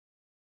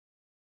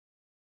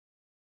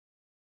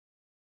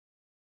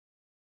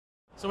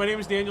So my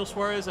name is Daniel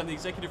Suarez. I'm the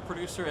executive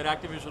producer at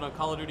Activision on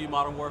Call of Duty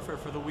Modern Warfare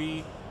for the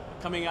Wii.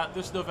 Coming out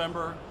this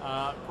November.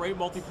 Great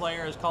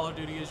multiplayer as Call of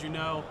Duty, as you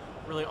know.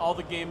 Really all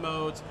the game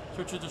modes,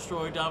 Search and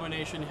Destroy,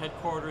 Domination,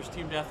 Headquarters,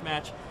 Team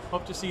Deathmatch.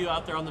 Hope to see you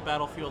out there on the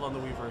battlefield on the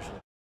Wii version.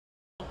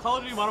 Call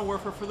of Duty Modern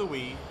Warfare for the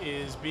Wii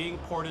is being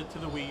ported to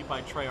the Wii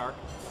by Treyarch.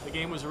 The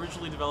game was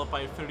originally developed by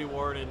Infinity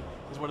Ward and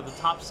is one of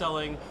the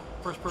top-selling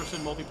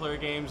first-person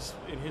multiplayer games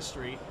in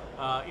history.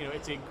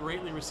 It's a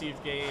greatly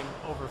received game,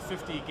 over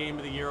 50 Game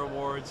of the Year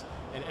awards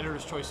and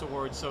Editor's Choice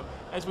awards. So,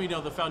 as we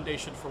know, the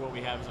foundation for what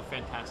we have is a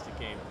fantastic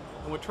game.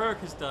 And what Treyarch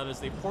has done is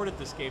they ported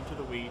this game to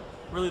the Wii,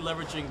 really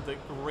leveraging the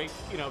great,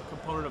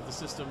 component of the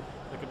system,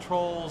 the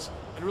controls,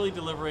 and really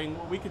delivering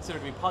what we consider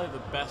to be probably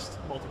the best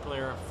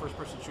multiplayer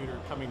first-person shooter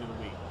coming to the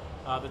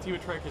Wii. The team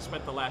at Treyarch has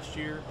spent the last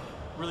year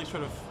really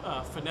sort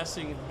of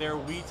finessing their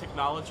Wii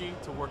technology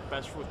to work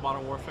best with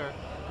Modern Warfare.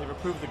 They've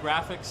improved the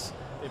graphics.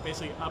 They've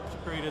basically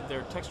upgraded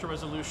their texture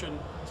resolution,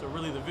 so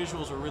really the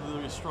visuals are really,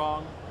 really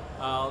strong.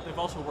 They've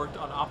also worked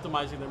on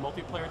optimizing their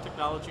multiplayer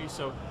technology.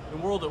 So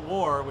in World at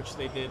War, which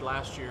they did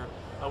last year,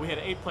 we had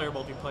an 8-player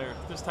multiplayer.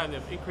 This time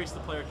they've increased the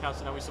player count,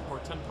 so now we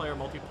support 10-player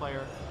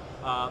multiplayer.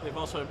 They've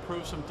also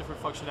improved some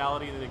different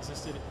functionality that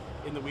existed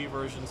in the Wii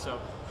version. So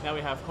now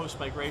we have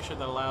host migration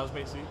that allows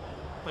basically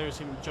players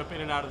can jump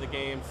in and out of the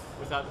game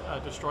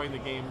without destroying the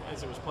game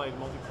as it was played in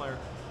multiplayer.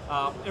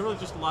 And really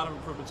just a lot of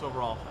improvements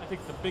overall. I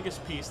think the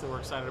biggest piece that we're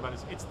excited about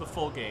is it's the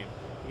full game.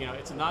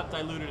 It's not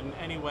diluted in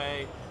any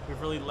way. We've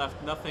really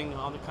left nothing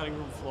on the cutting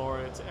room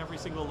floor. It's every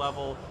single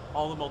level,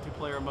 all the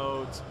multiplayer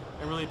modes,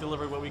 and really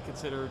delivering what we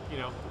consider,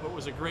 what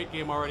was a great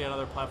game already on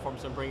other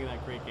platforms and bringing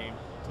that great game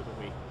to the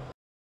Wii.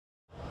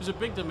 There's a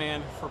big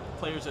demand for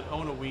players that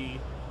own a Wii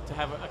to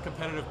have a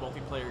competitive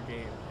multiplayer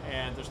game,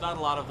 and there's not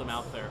a lot of them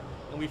out there.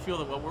 And we feel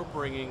that what we're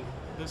bringing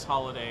this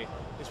holiday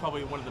is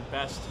probably one of the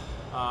best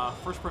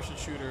first-person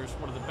shooters,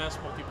 one of the best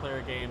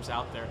multiplayer games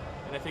out there,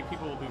 and I think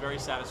people will be very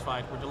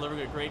satisfied. We're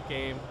delivering a great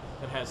game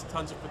that has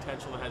tons of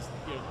potential, that has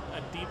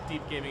a deep,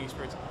 deep gaming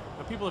experience,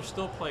 but people are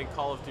still playing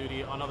Call of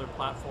Duty on other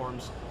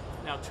platforms.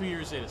 Now 2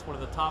 years in, it's one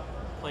of the top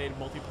played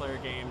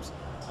multiplayer games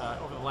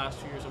over the last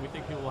 2 years, and we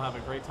think people will have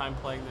a great time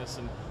playing this,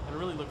 and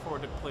really look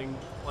forward to playing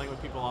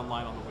with people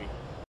online on the Wii.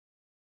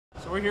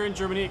 So we're here in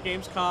Germany at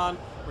Gamescom.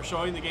 We're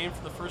showing the game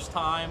for the first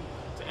time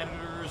to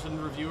editors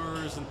and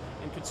reviewers and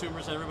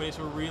consumers and everybody,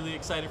 so we're really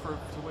excited to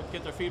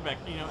get their feedback.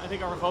 I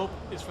think our hope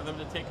is for them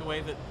to take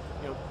away that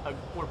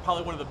we're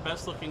probably one of the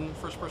best looking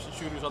first-person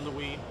shooters on the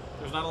Wii.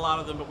 There's not a lot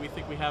of them, but we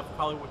think we have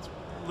probably what's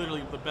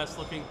literally the best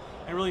looking,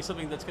 and really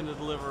something that's going to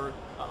deliver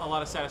a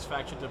lot of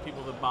satisfaction to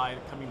people that buy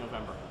coming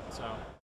November. So.